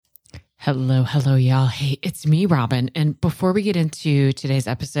Hello, y'all. Hey, it's me, Robin. And before we get into today's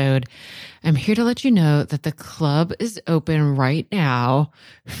episode, I'm here to let you know that the club is open right now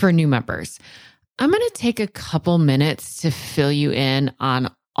for new members. I'm going to take a couple minutes to fill you in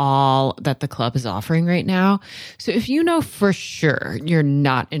on all that the club is offering right now. So if you know for sure you're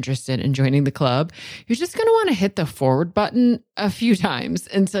not interested in joining the club, you're just going to want to hit the forward button a few times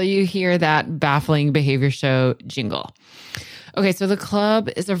until you hear that baffling behavior show jingle. Okay, so the club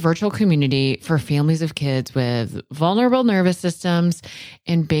is a virtual community for families of kids with vulnerable nervous systems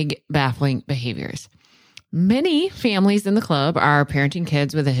and big, baffling behaviors. Many families in the club are parenting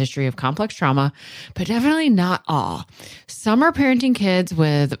kids with a history of complex trauma, but definitely not all. Some are parenting kids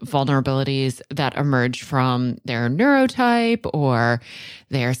with vulnerabilities that emerge from their neurotype or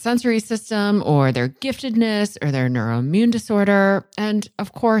their sensory system or their giftedness or their neuroimmune disorder. And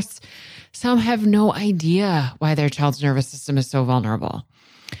of course, some have no idea why their child's nervous system is so vulnerable.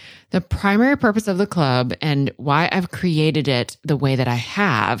 The primary purpose of the club and why I've created it the way that I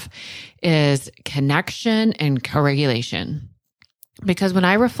have is connection and co-regulation. Because when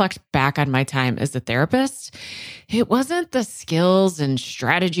I reflect back on my time as a therapist, it wasn't the skills and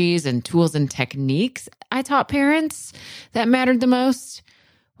strategies and tools and techniques I taught parents that mattered the most.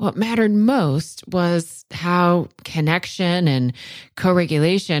 What mattered most was how connection and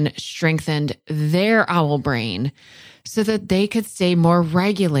co-regulation strengthened their owl brain so that they could stay more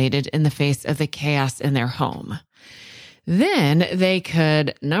regulated in the face of the chaos in their home. Then they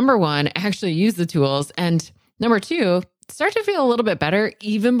could, number one, actually use the tools, and number two, start to feel a little bit better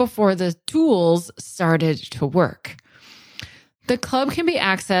even before the tools started to work. The club can be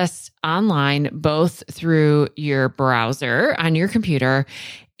accessed online, both through your browser on your computer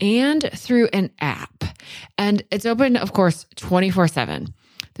and through an app. And it's open, of course, 24/7.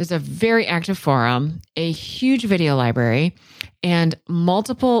 There's a very active forum, a huge video library, and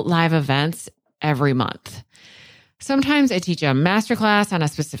multiple live events every month. Sometimes I teach a masterclass on a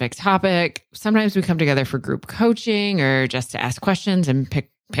specific topic. Sometimes we come together for group coaching or just to ask questions and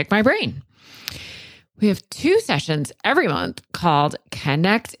pick my brain. We have 2 sessions every month called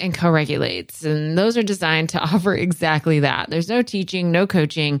Connect and Co-Regulates, and those are designed to offer exactly that. There's no teaching, no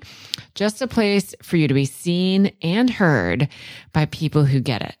coaching, just a place for you to be seen and heard by people who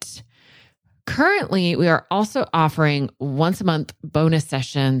get it. Currently, we are also offering once a month bonus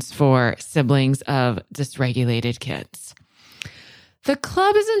sessions for siblings of dysregulated kids. The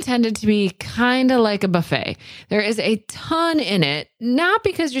club is intended to be kind of like a buffet. There is a ton in it, not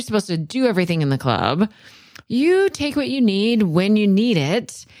because you're supposed to do everything in the club. You take what you need when you need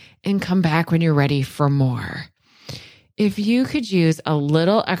it and come back when you're ready for more. If you could use a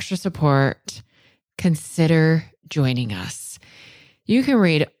little extra support, consider joining us. You can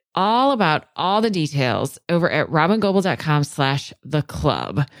read all about all the details over at robingoble.com/the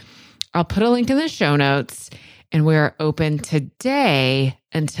club. I'll put a link in the show notes. And we're open today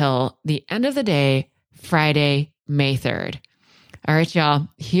until the end of the day, Friday, May 3rd. All right, y'all,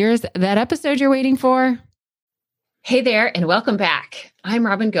 here's that episode you're waiting for. Hey there, and welcome back. I'm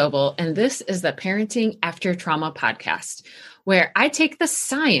Robin Goble, and this is the Parenting After Trauma podcast, where I take the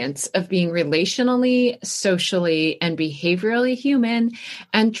science of being relationally, socially, and behaviorally human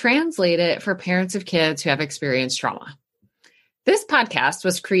and translate it for parents of kids who have experienced trauma. This podcast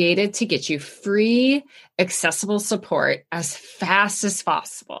was created to get you free, accessible support as fast as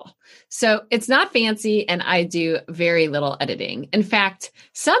possible. So it's not fancy, and I do very little editing. In fact,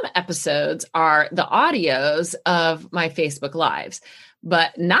 some episodes are the audios of my Facebook Lives,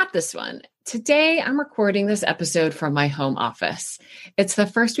 but not this one. Today, I'm recording this episode from my home office. It's the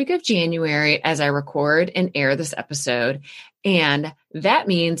first week of January as I record and air this episode, and that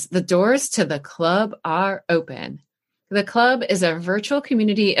means the doors to the club are open. The club is a virtual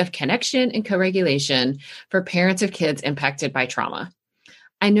community of connection and co-regulation for parents of kids impacted by trauma.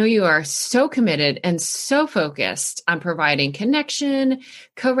 I know you are so committed and so focused on providing connection,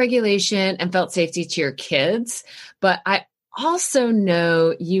 co-regulation, and felt safety to your kids, but I also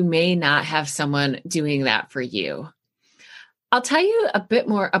know you may not have someone doing that for you. I'll tell you a bit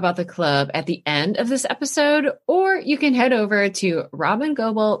more about the club at the end of this episode, or you can head over to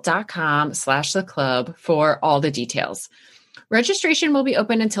robingoble.com/the club for all the details. Registration will be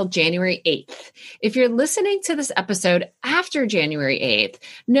open until January 8th. If you're listening to this episode after January 8th,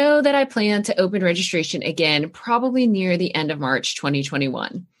 know that I plan to open registration again probably near the end of March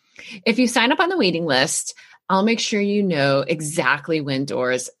 2021. If you sign up on the waiting list, I'll make sure you know exactly when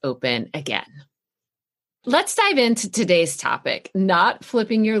doors open again. Let's dive into today's topic, not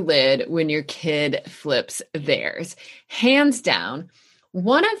flipping your lid when your kid flips theirs. Hands down,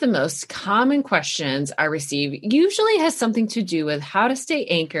 One of the most common questions I receive usually has something to do with how to stay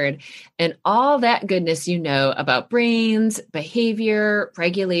anchored in all that goodness you know about brains, behavior,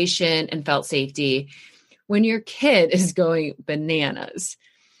 regulation, and felt safety when your kid is going bananas,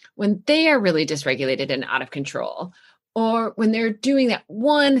 when they are really dysregulated and out of control, or when they're doing that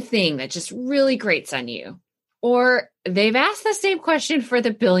one thing that just really grates on you, or they've asked the same question for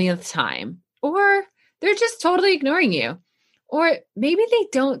the billionth time, or they're just totally ignoring you. Or maybe they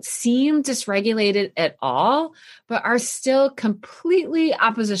don't seem dysregulated at all, but are still completely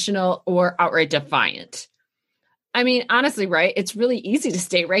oppositional or outright defiant. I mean, honestly, right? It's really easy to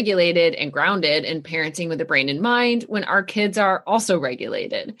stay regulated and grounded in parenting with the brain in mind when our kids are also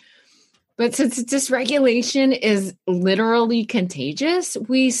regulated. But since dysregulation is literally contagious,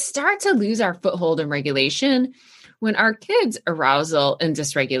 we start to lose our foothold in regulation when our kids' arousal and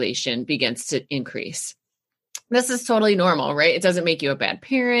dysregulation begins to increase. This is totally normal, right? It doesn't make you a bad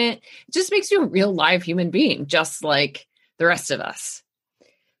parent. It just makes you a real live human being, just like the rest of us.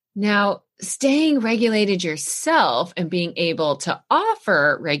 Now, staying regulated yourself and being able to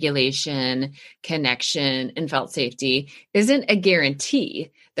offer regulation, connection, and felt safety isn't a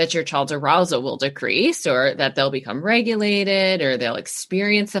guarantee that your child's arousal will decrease or that they'll become regulated or they'll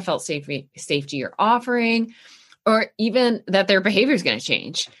experience the felt safety you're offering, or even that their behavior is going to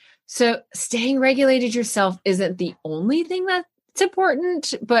change. So staying regulated yourself isn't the only thing that's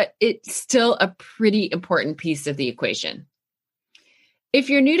important, but it's still a pretty important piece of the equation. If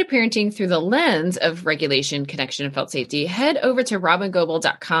you're new to parenting through the lens of regulation, connection, and felt safety, head over to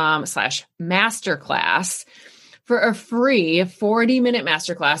robingoble.com/masterclass for a free 40-minute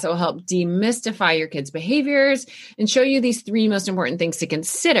masterclass that will help demystify your kids' behaviors and show you these 3 most important things to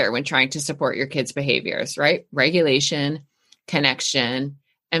consider when trying to support your kids' behaviors, right? Regulation, connection,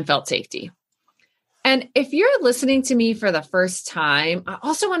 and felt safety. And if you're listening to me for the first time, I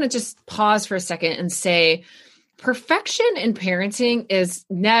also want to just pause for a second and say, perfection in parenting is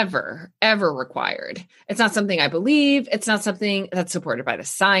never, ever required. It's not something I believe. It's not something that's supported by the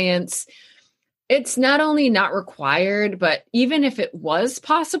science. It's not only not required, but even if it was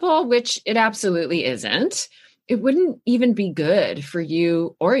possible, which it absolutely isn't, it wouldn't even be good for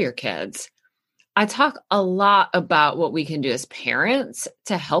you or your kids. I talk a lot about what we can do as parents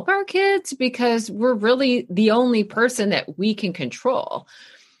to help our kids because we're really the only person that we can control.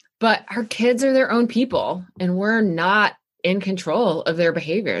 But our kids are their own people, and we're not in control of their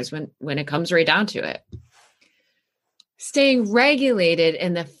behaviors when it comes right down to it. Staying regulated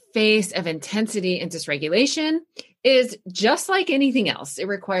in the face of intensity and dysregulation is just like anything else. It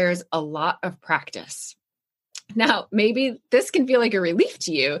requires a lot of practice. Now, maybe this can feel like a relief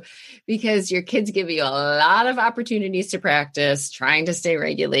to you because your kids give you a lot of opportunities to practice trying to stay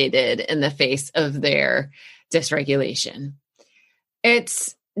regulated in the face of their dysregulation.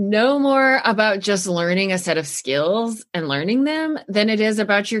 It's no more about just learning a set of skills and learning them than it is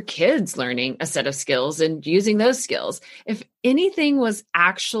about your kids learning a set of skills and using those skills. If anything was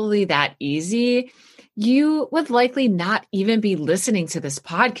actually that easy, you would likely not even be listening to this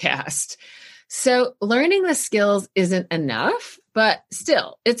podcast. So learning the skills isn't enough, but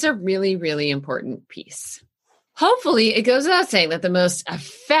still, it's a really, really important piece. Hopefully, it goes without saying that the most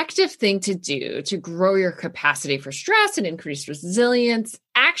effective thing to do to grow your capacity for stress and increase resilience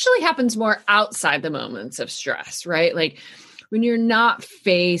actually happens more outside the moments of stress, right? Like when you're not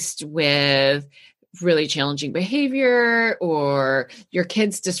faced with really challenging behavior or your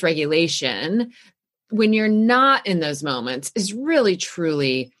kid's dysregulation, when you're not in those moments is really,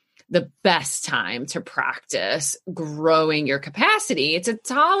 truly the best time to practice growing your capacity to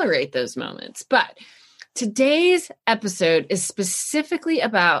tolerate those moments. But today's episode is specifically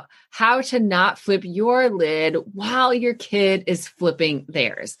about how to not flip your lid while your kid is flipping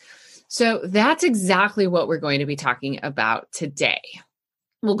theirs. So that's exactly what we're going to be talking about today.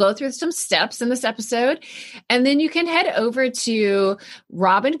 We'll go through some steps in this episode, and then you can head over to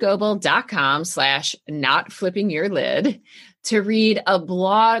robingoble.com/notflippingyourlid to read a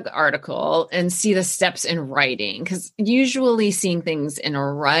blog article and see the steps in writing, because usually seeing things in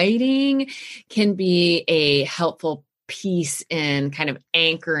writing can be a helpful piece in kind of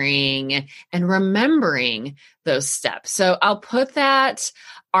anchoring and remembering those steps. So I'll put that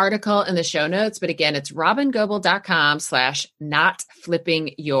article in the show notes, but again, it's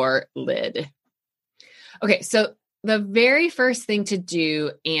robingoble.com/notflippingyourlid. Okay, so the very first thing to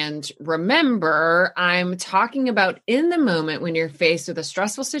do and remember, I'm talking about in the moment when you're faced with a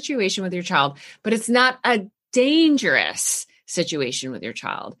stressful situation with your child, but it's not a dangerous situation with your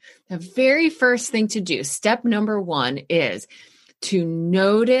child. The very first thing to do, step number 1, is to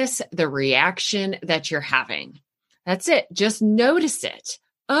notice the reaction that you're having. That's it. Just notice it.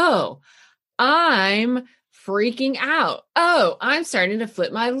 Oh, I'm freaking out. Oh, I'm starting to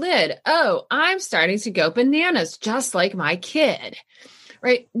flip my lid. Oh, I'm starting to go bananas, just like my kid,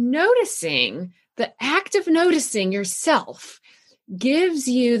 right? Noticing, the act of noticing yourself gives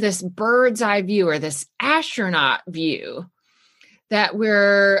you this bird's eye view or this astronaut view that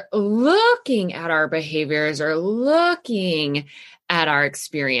we're looking at our behaviors or looking at our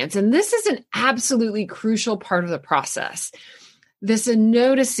experience. And this is an absolutely crucial part of the process. This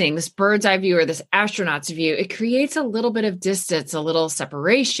noticing, this bird's eye view or this astronaut's view, it creates a little bit of distance, a little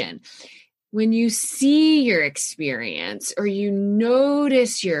separation. When you see your experience or you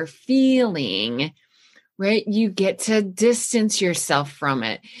notice your feeling, right, you get to distance yourself from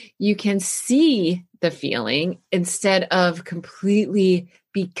it. You can see the feeling instead of completely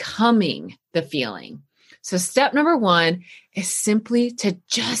becoming the feeling. So step number one is simply to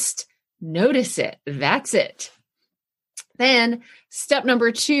just notice it. That's it. Then step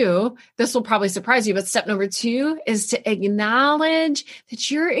number two, this will probably surprise you, but step number two is to acknowledge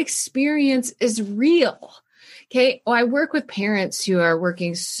that your experience is real. Okay. Well, I work with parents who are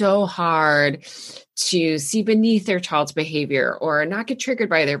working so hard to see beneath their child's behavior or not get triggered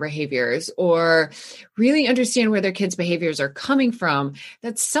by their behaviors or really understand where their kids' behaviors are coming from,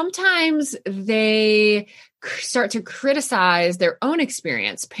 that sometimes they start to criticize their own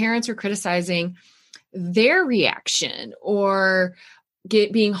experience. Parents are criticizing their reaction or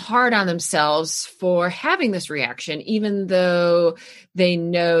being hard on themselves for having this reaction, even though they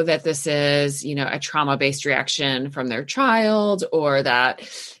know that this is, a trauma-based reaction from their child, or that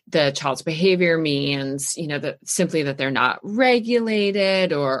the child's behavior means, that simply that they're not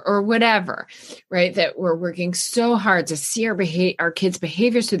regulated or whatever, right? That we're working so hard to see our kids'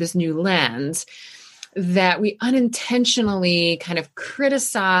 behaviors through this new lens that we unintentionally kind of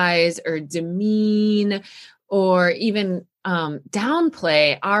criticize or demean or even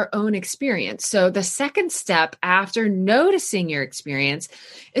downplay our own experience. So the second step after noticing your experience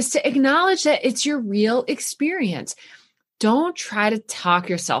is to acknowledge that it's your real experience. Don't try to talk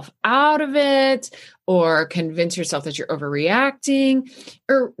yourself out of it or convince yourself that you're overreacting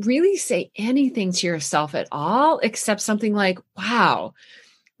or really say anything to yourself at all, except something like, wow,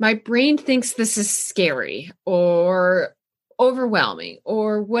 my brain thinks this is scary or overwhelming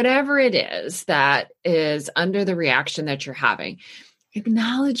or whatever it is that is under the reaction that you're having.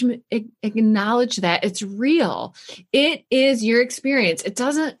 Acknowledge that it's real. It is your experience. It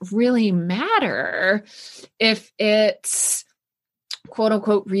doesn't really matter if it's quote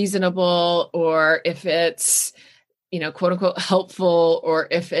unquote reasonable or if it's, quote unquote helpful or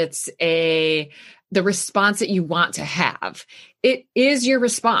if it's the response that you want to have. It is your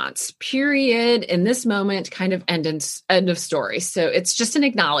response, period, in this moment, kind of end of story. So it's just an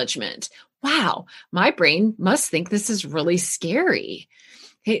acknowledgement. Wow, my brain must think this is really scary.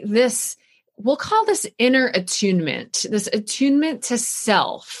 Okay, we'll call this inner attunement, this attunement to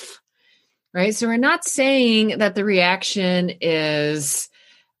self, right? So we're not saying that the reaction is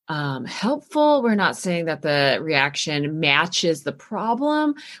helpful. We're not saying that the reaction matches the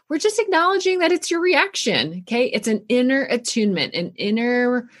problem. We're just acknowledging that it's your reaction. Okay. It's an inner attunement,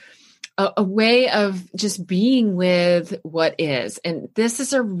 a way of just being with what is. And this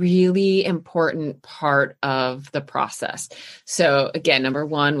is a really important part of the process. So again, number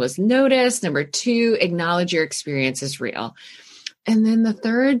one was notice. Number two, acknowledge your experience is real. And then the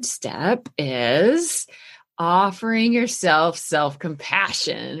third step is offering yourself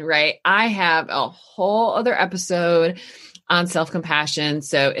self-compassion, right? I have a whole other episode on self-compassion.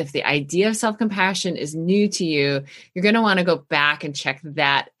 So if the idea of self-compassion is new to you, you're going to want to go back and check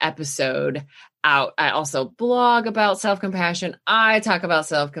that episode out. I also blog about self-compassion. I talk about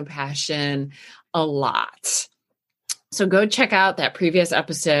self-compassion a lot. So go check out that previous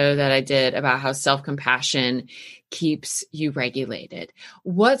episode that I did about how self-compassion keeps you regulated.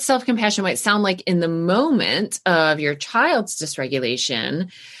 What self-compassion might sound like in the moment of your child's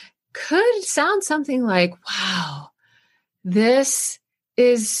dysregulation could sound something like, wow, this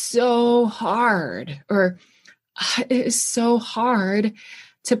is so hard, or it is so hard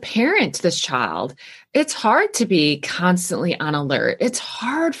to parent this child. It's hard to be constantly on alert. It's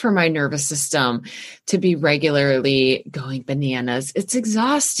hard for my nervous system to be regularly going bananas. It's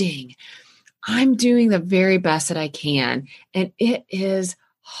exhausting. I'm doing the very best that I can, and it is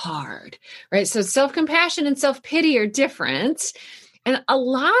hard, right? So self-compassion and self-pity are different. And a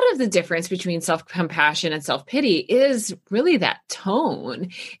lot of the difference between self-compassion and self-pity is really that tone.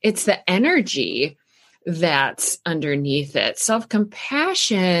 It's the energy that's underneath it.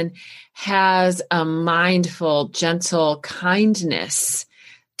 Self-compassion has a mindful, gentle kindness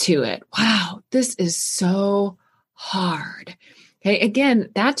to it. Wow, this is so hard. Okay. Again,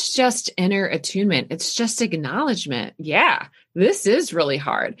 that's just inner attunement. It's just acknowledgement. Yeah, this is really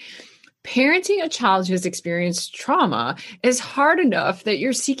hard. Parenting a child who has experienced trauma is hard enough that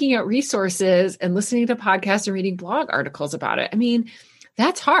you're seeking out resources and listening to podcasts and reading blog articles about it. I mean,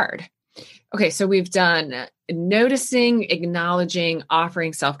 that's hard. Okay, so we've done noticing, acknowledging,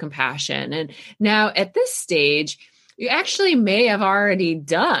 offering self-compassion. And now at this stage, you actually may have already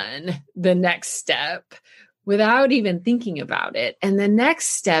done the next step without even thinking about it. And the next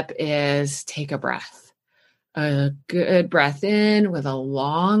step is take a breath, a good breath in with a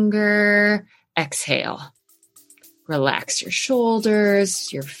longer exhale. Relax your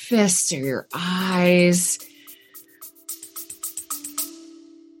shoulders, your fists, or your eyes.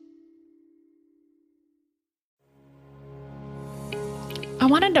 I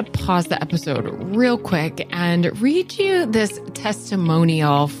wanted to pause the episode real quick and read you this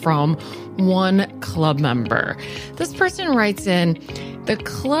testimonial from one club member. This person writes in, "The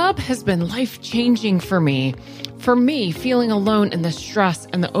club has been life-changing for me. For me, feeling alone in the stress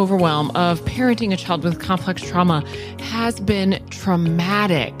and the overwhelm of parenting a child with complex trauma has been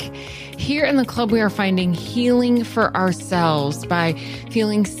traumatic. Here in the club, we are finding healing for ourselves by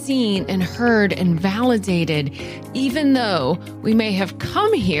feeling seen and heard and validated, even though we may have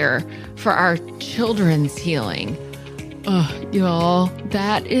come here for our children's healing." Y'all,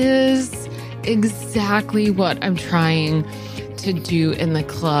 that is exactly what I'm trying to do in the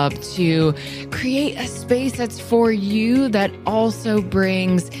club, to create a space that's for you that also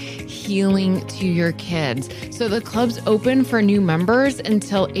brings healing to your kids. So the club's open for new members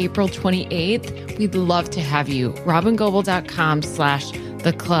until April 28th. We'd love to have you.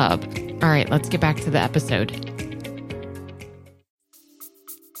 RobinGoble.com/the club. All right, let's get back to the episode.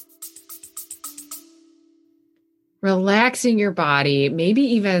 Relaxing your body, maybe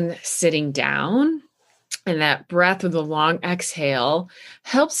even sitting down, and that breath with a long exhale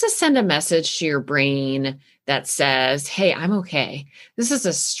helps to send a message to your brain that says, hey, I'm okay. This is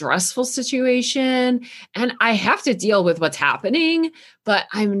a stressful situation and I have to deal with what's happening, but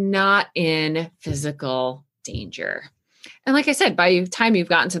I'm not in physical danger. And like I said, by the time you've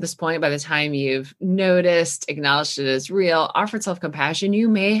gotten to this point, by the time you've noticed, acknowledged it as real, offered self-compassion, you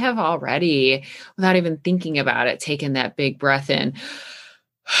may have already, without even thinking about it, taken that big breath in.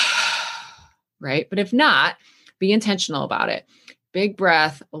 Right? But if not, be intentional about it. Big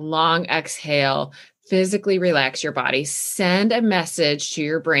breath, long exhale, physically relax your body. Send a message to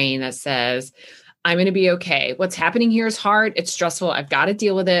your brain that says, I'm going to be okay. What's happening here is hard. It's stressful. I've got to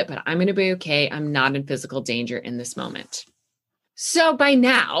deal with it, but I'm going to be okay. I'm not in physical danger in this moment. So by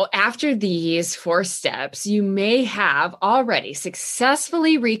now, after these 4 steps, you may have already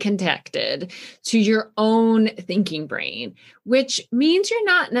successfully reconnected to your own thinking brain, which means you're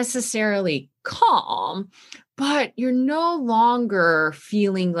not necessarily calm, but you're no longer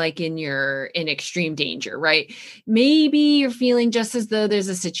feeling like in extreme danger, right? Maybe you're feeling just as though there's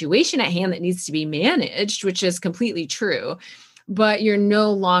a situation at hand that needs to be managed, which is completely true. But you're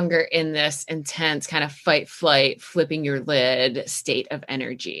no longer in this intense kind of fight, flight, flipping your lid state of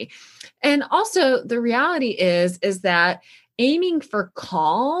energy. And also the reality is that aiming for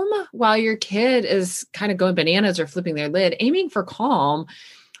calm while your kid is kind of going bananas or flipping their lid, aiming for calm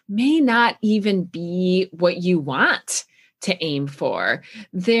may not even be what you want to aim for.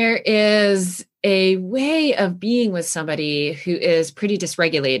 There is a way of being with somebody who is pretty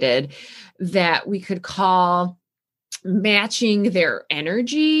dysregulated that we could call matching their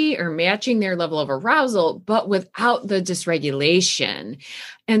energy or matching their level of arousal, but without the dysregulation.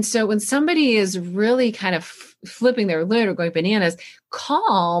 And so when somebody is really kind of flipping their lid or going bananas,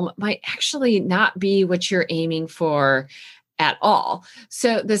 calm might actually not be what you're aiming for at all.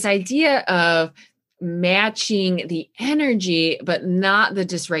 So this idea of matching the energy, but not the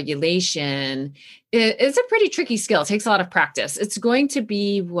dysregulation is a pretty tricky skill. It takes a lot of practice. It's going to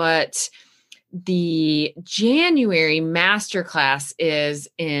be what the January masterclass is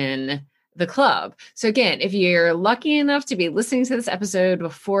in the club. So again, if you're lucky enough to be listening to this episode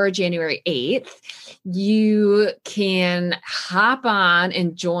before January 8th, you can hop on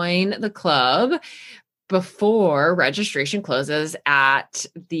and join the club before registration closes at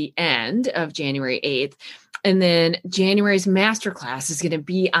the end of January 8th. And then January's masterclass is going to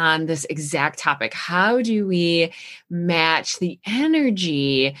be on this exact topic. How do we match the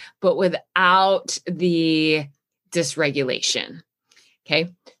energy, but without the dysregulation? Okay.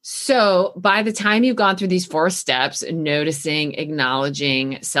 So by the time you've gone through these 4 steps, noticing,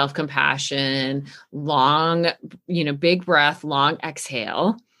 acknowledging, self-compassion, long, big breath, long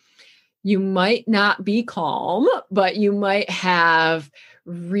exhale, You might not be calm, but you might have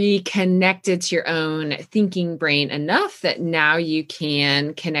reconnected to your own thinking brain enough that now you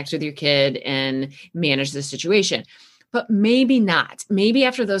can connect with your kid and manage the situation. But maybe not. Maybe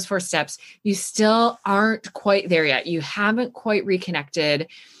after those 4 steps, you still aren't quite there yet. You haven't quite reconnected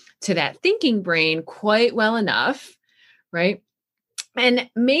to that thinking brain quite well enough, right? And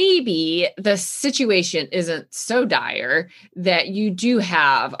maybe the situation isn't so dire that you do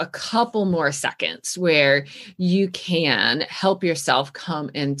have a couple more seconds where you can help yourself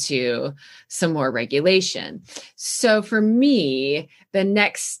come into some more regulation. So for me, the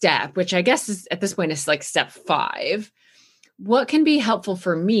next step, which I guess is at this point is like step 5, what can be helpful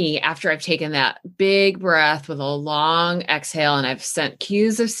for me after I've taken that big breath with a long exhale and I've sent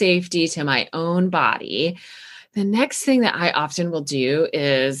cues of safety to my own body? The next thing that I often will do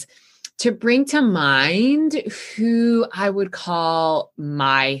is to bring to mind who I would call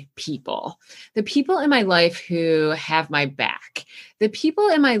my people, the people in my life who have my back, the people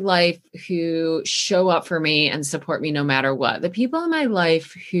in my life who show up for me and support me no matter what, the people in my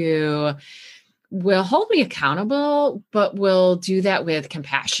life who will hold me accountable, but will do that with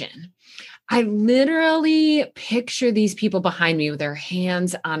compassion. I literally picture these people behind me with their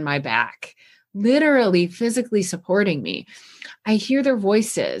hands on my back, literally physically supporting me. I hear their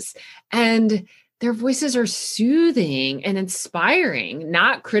voices, and their voices are soothing and inspiring,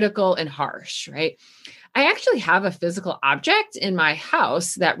 not critical and harsh, right? I actually have a physical object in my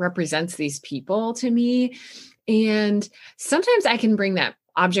house that represents these people to me. And sometimes I can bring that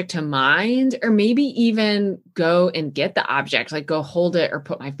object to mind, or maybe even go and get the object, like go hold it or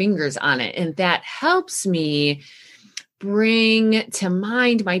put my fingers on it. And that helps me bring to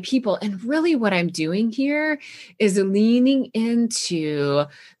mind my people. And really what I'm doing here is leaning into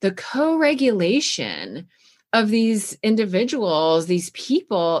the co-regulation of these individuals, these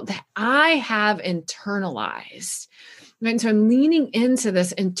people that I have internalized. And so I'm leaning into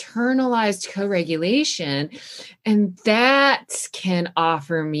this internalized co-regulation, and that can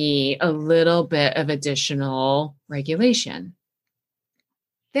offer me a little bit of additional regulation.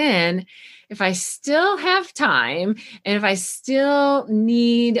 Then, if I still have time and if I still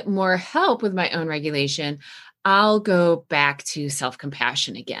need more help with my own regulation, I'll go back to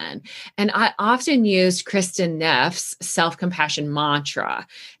self-compassion again. And I often use Kristin Neff's self-compassion mantra.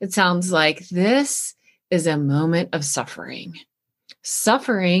 It sounds like, this is a moment of suffering.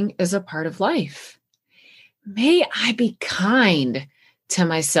 Suffering is a part of life. May I be kind to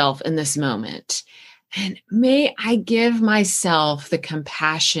myself in this moment. And may I give myself the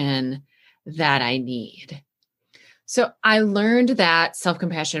compassion that I need. So I learned that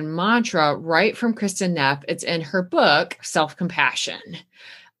self-compassion mantra right from Kristin Neff. It's in her book, Self-Compassion.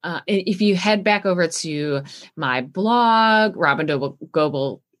 If you head back over to my blog, Robin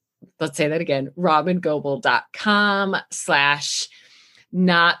Goble, let's say that again,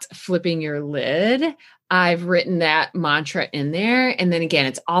 robingoble.com/not flipping your lid. I've written that mantra in there. And then again,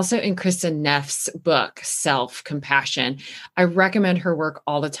 it's also in Kristin Neff's book, Self-Compassion. I recommend her work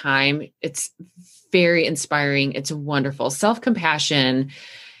all the time. It's very inspiring. It's wonderful. Self-compassion,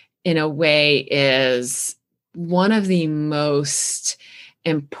 in a way, is one of the most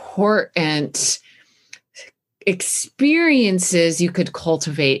important experiences you could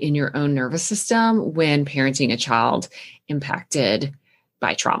cultivate in your own nervous system when parenting a child impacted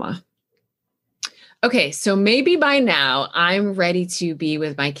by trauma. Okay, so maybe by now I'm ready to be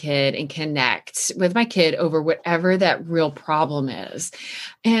with my kid and connect with my kid over whatever that real problem is.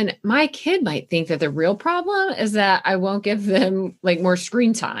 And my kid might think that the real problem is that I won't give them like more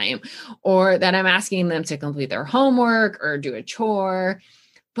screen time, or that I'm asking them to complete their homework or do a chore.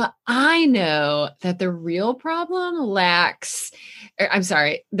 But I know that the real problem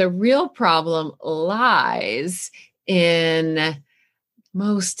the real problem lies in,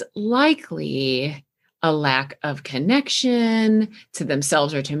 most likely, a lack of connection to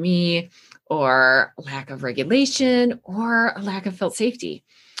themselves or to me, or lack of regulation, or a lack of felt safety.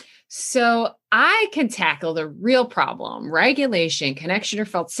 So I can tackle the real problem, regulation, connection, or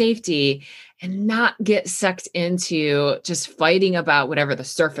felt safety, and not get sucked into just fighting about whatever the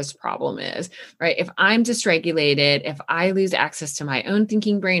surface problem is, right? If I'm dysregulated, if I lose access to my own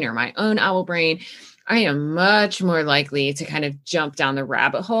thinking brain or my own owl brain, I am much more likely to kind of jump down the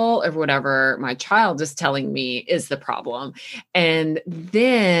rabbit hole of whatever my child is telling me is the problem. And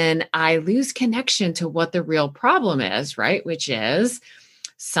then I lose connection to what the real problem is, right? Which is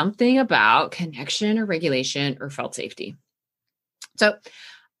something about connection or regulation or felt safety. So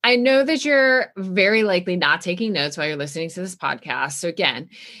I know that you're very likely not taking notes while you're listening to this podcast. So again,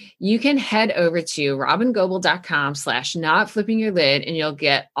 you can head over to robingoebel.com/not flipping your lid, and you'll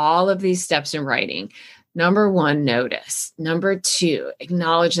get all of these steps in writing. Number 1, notice. Number 2,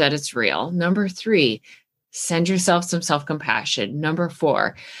 acknowledge that it's real. Number 3, send yourself some self-compassion. Number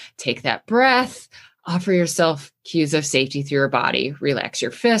 4, take that breath. Offer yourself cues of safety through your body. Relax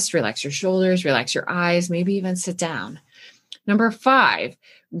your fists, relax your shoulders, relax your eyes, maybe even sit down. Number 5,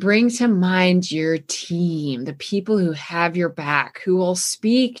 bring to mind your team, the people who have your back, who will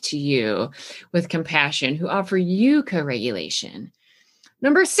speak to you with compassion, who offer you co-regulation.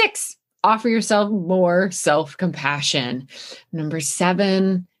 Number 6, offer yourself more self-compassion. Number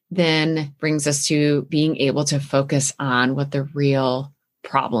 7 then brings us to being able to focus on what the real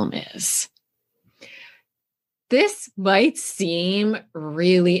problem is. This might seem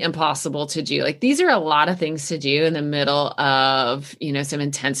really impossible to do. Like, these are a lot of things to do in the middle of, some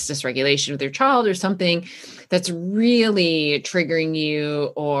intense dysregulation with your child or something that's really triggering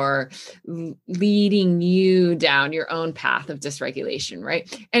you or leading you down your own path of dysregulation, right?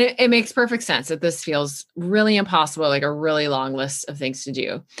 And it makes perfect sense that this feels really impossible, like a really long list of things to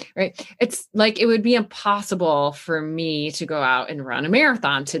do, right? It's like it would be impossible for me to go out and run a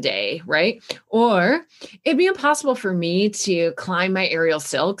marathon today, right? Or it'd be impossible for me to climb my aerial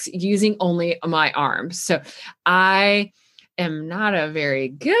silks using only my arms. So I am not a very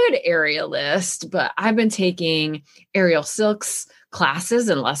good aerialist, but I've been taking aerial silks classes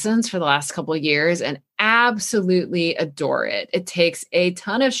and lessons for the last couple of years and absolutely adore it. It takes a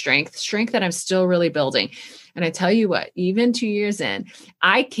ton of strength that I'm still really building. And I tell you what, even 2 years in,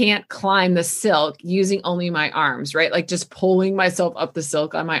 I can't climb the silk using only my arms, right? Like just pulling myself up the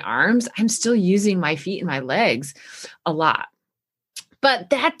silk on my arms. I'm still using my feet and my legs a lot.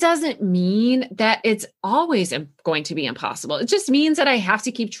 But that doesn't mean that it's always going to be impossible. It just means that I have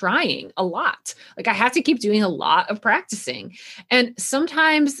to keep trying a lot. Like I have to keep doing a lot of practicing. And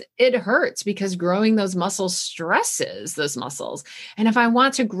sometimes it hurts because growing those muscles stresses those muscles. And if I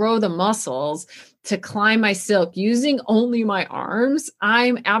want to grow the muscles to climb my silk using only my arms,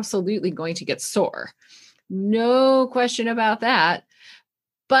 I'm absolutely going to get sore. No question about that.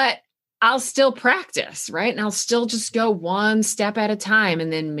 But I'll still practice, right? And I'll still just go one step at a time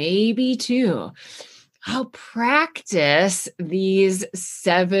and then maybe 2. I'll practice these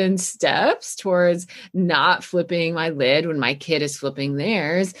 7 steps towards not flipping my lid when my kid is flipping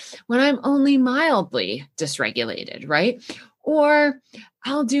theirs when I'm only mildly dysregulated, right? Or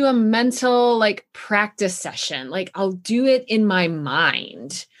I'll do a mental practice session. I'll do it in my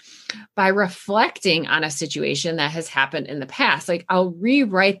mind by reflecting on a situation that has happened in the past. I'll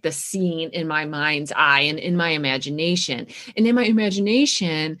rewrite the scene in my mind's eye and in my imagination. And in my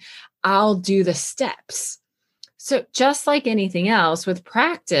imagination, I'll do the steps. So just like anything else with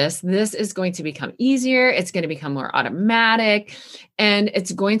practice, this is going to become easier. It's going to become more automatic and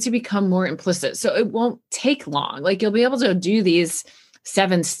it's going to become more implicit. So it won't take long. You'll be able to do these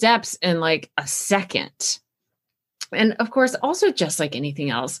 7 steps in a second. And of course, also just like anything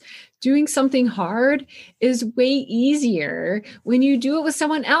else, doing something hard is way easier when you do it with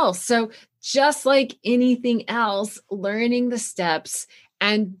someone else. So just like anything else, learning the steps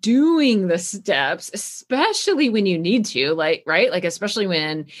and doing the steps, especially when you need to, especially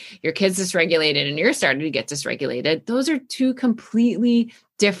when your kid's dysregulated and you're starting to get dysregulated, those are 2 completely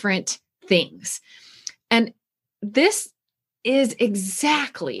different things. And this is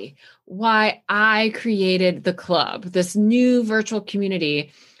exactly why I created the club, this new virtual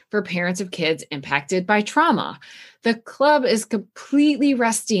community for parents of kids impacted by trauma. The club is completely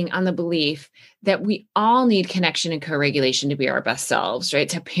resting on the belief that we all need connection and co-regulation to be our best selves, right?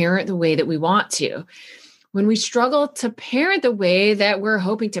 To parent the way that we want to. When we struggle to parent the way that we're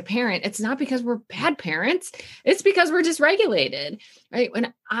hoping to parent, it's not because we're bad parents, it's because we're dysregulated, right?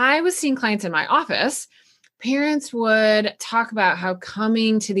 When I was seeing clients in my office, parents would talk about how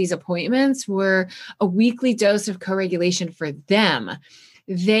coming to these appointments were a weekly dose of co-regulation for them.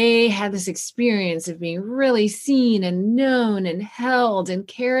 They had this experience of being really seen and known and held and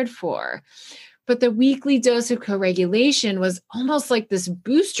cared for. But the weekly dose of co-regulation was almost like this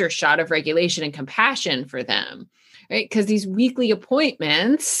booster shot of regulation and compassion for them, right? Because these weekly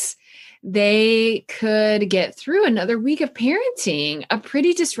appointments, they could get through another week of parenting a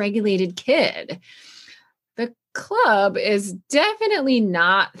pretty dysregulated kid. The club is definitely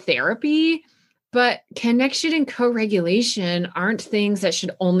not therapy, but connection and co-regulation aren't things that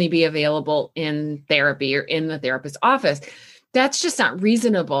should only be available in therapy or in the therapist's office. That's just not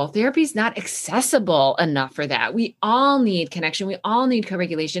reasonable. Therapy is not accessible enough for that. We all need connection. We all need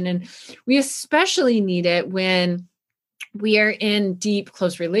co-regulation. And we especially need it when we are in deep,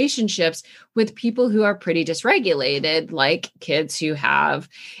 close relationships with people who are pretty dysregulated, like kids who have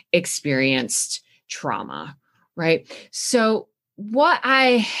experienced trauma, right? So what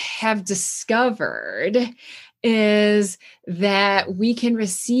I have discovered is that we can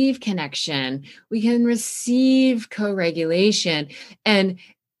receive connection, we can receive co-regulation, and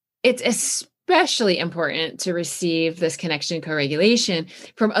it's especially important to receive this connection co-regulation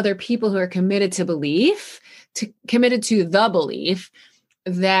from other people who are committed to committed to the belief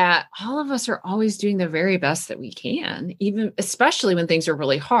that all of us are always doing the very best that we can, even especially when things are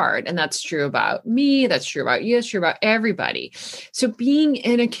really hard. And that's true about me, that's true about you, that's true about everybody. So being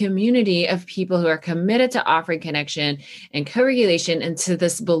in a community of people who are committed to offering connection and co-regulation, and to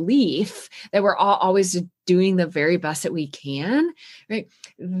this belief that we're all always doing the very best that we can, right?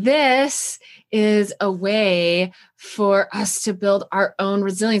 This is a way for us to build our own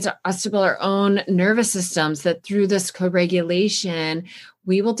resilience, us to build our own nervous systems, that through this co-regulation,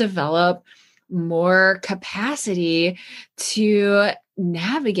 we will develop more capacity to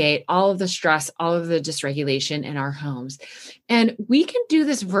navigate all of the stress, all of the dysregulation in our homes. And we can do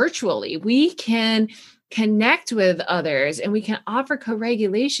this virtually. We can connect with others and we can offer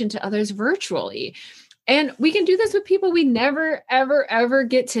co-regulation to others virtually. And we can do this with people we never, ever, ever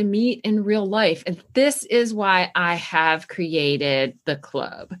get to meet in real life. And this is why I have created the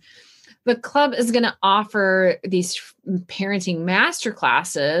club. The club is going to offer these parenting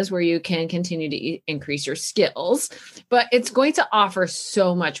masterclasses where you can continue to increase your skills, but it's going to offer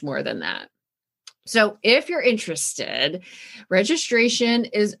so much more than that. So if you're interested, registration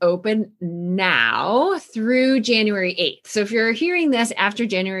is open now through January 8th. So if you're hearing this after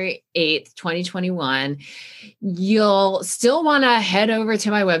January 8th, 2021, you'll still want to head over to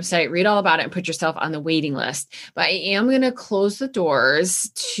my website, read all about it, and put yourself on the waiting list. But I am going to close the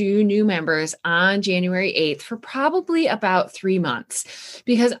doors to new members on January 8th for probably about 3 months,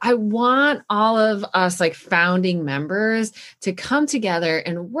 because I want all of us, like founding members, to come together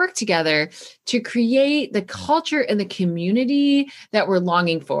and work together to create the culture and the community that we're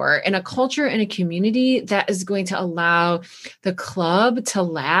longing for, and a culture and a community that is going to allow the club to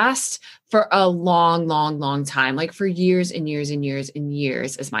last for a long, long, long time, like for years and years and years and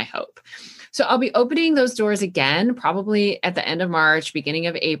years is my hope. So I'll be opening those doors again, probably at the end of March, beginning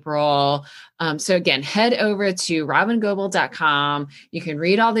of April. So again, head over to robingoble.com. You can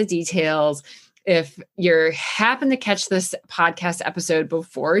read all the details. If you happen to catch this podcast episode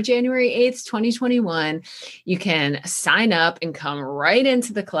before January 8th, 2021, you can sign up and come right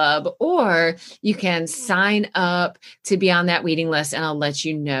into the club, or you can sign up to be on that waiting list, and I'll let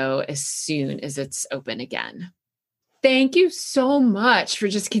you know as soon as it's open again. Thank you so much for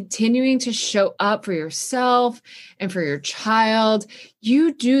just continuing to show up for yourself and for your child.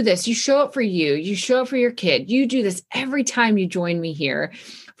 You do this. You show up for you. You show up for your kid. You do this every time you join me here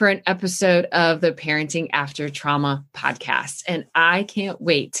for an episode of the Parenting After Trauma podcast. And I can't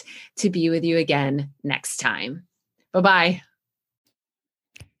wait to be with you again next time. Bye-bye.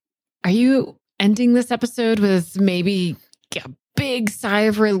 Are you ending this episode with maybe a big sigh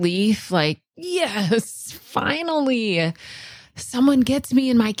of relief? Like, yes, finally, someone gets me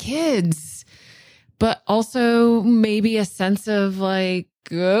and my kids. But also maybe a sense of like,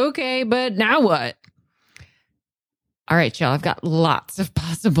 okay, but now what? All right, y'all, I've got lots of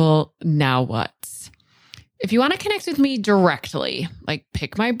possible now whats. If you want to connect with me directly, like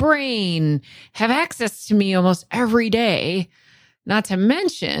pick my brain, have access to me almost every day, not to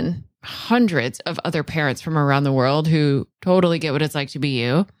mention hundreds of other parents from around the world who totally get what it's like to be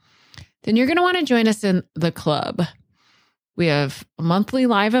you, then you're going to want to join us in the club. We have monthly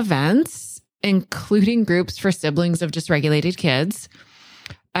live events, including groups for siblings of dysregulated kids,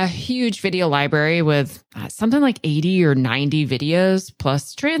 a huge video library with something like 80 or 90 videos,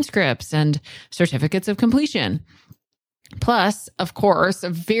 plus transcripts and certificates of completion. Plus, of course, a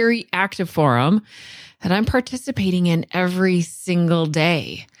very active forum that I'm participating in every single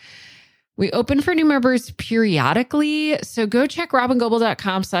day. We open for new members periodically, so go check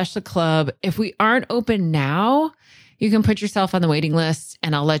robingoble.com/the club. If we aren't open now, you can put yourself on the waiting list,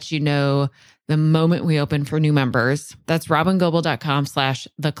 and I'll let you know the moment we open for new members. That's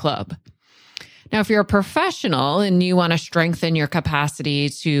robingoble.com/the club. Now, if you're a professional and you want to strengthen your capacity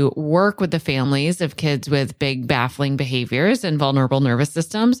to work with the families of kids with big, baffling behaviors and vulnerable nervous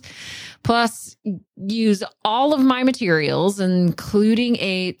systems, plus use all of my materials, including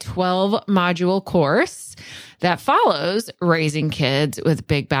a 12-module course that follows raising kids with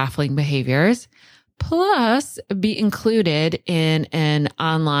big, baffling behaviors, plus be included in an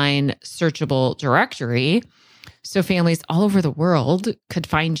online searchable directory, so families all over the world could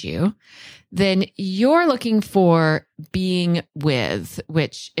find you, then you're looking for Being With,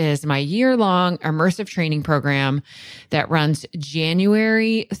 which is my year-long immersive training program that runs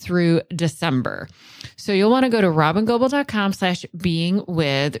January through December. So you'll want to go to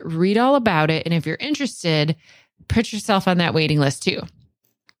robingoble.com/beingwith, read all about it. And if you're interested, put yourself on that waiting list too.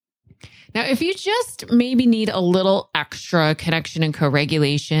 Now, if you just maybe need a little extra connection and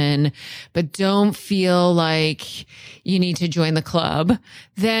co-regulation, but don't feel like you need to join the club,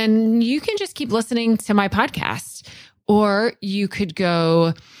 then you can just keep listening to my podcast. Or you could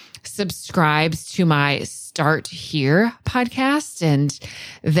go subscribe to my Start Here podcast, and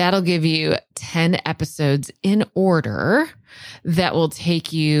that'll give you 10 episodes in order that will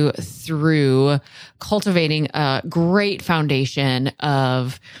take you through cultivating a great foundation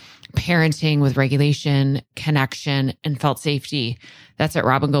of parenting with regulation, connection, and felt safety. That's at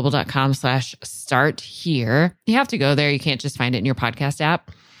robingoble.com/start here. You have to go there. You can't just find it in your podcast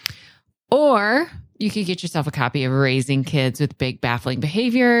app. Or you could get yourself a copy of Raising Kids with Big Baffling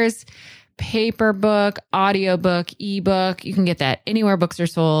Behaviors, paper book, audiobook, ebook. You can get that anywhere books are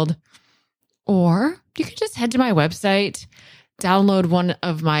sold. Or you can just head to my website, download one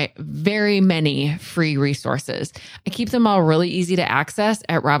of my very many free resources. I keep them all really easy to access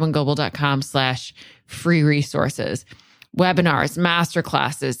at robingoble.com/free resources. Webinars,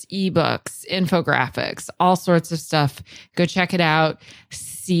 masterclasses, ebooks, infographics, all sorts of stuff. Go check it out.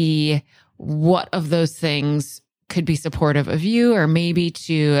 See what of those things could be supportive of you, or maybe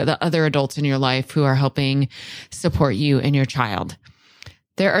to the other adults in your life who are helping support you and your child.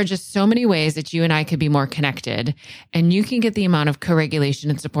 There are just so many ways that you and I could be more connected, and you can get the amount of co-regulation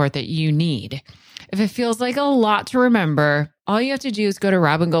and support that you need. If it feels like a lot to remember, all you have to do is go to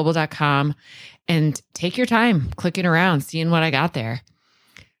robingoble.com and take your time clicking around, seeing what I got there.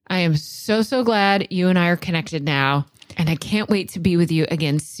 I am so glad you and I are connected now, and I can't wait to be with you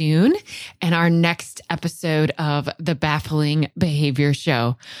again soon in our next episode of the Baffling Behavior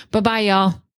Show. Bye-bye, y'all.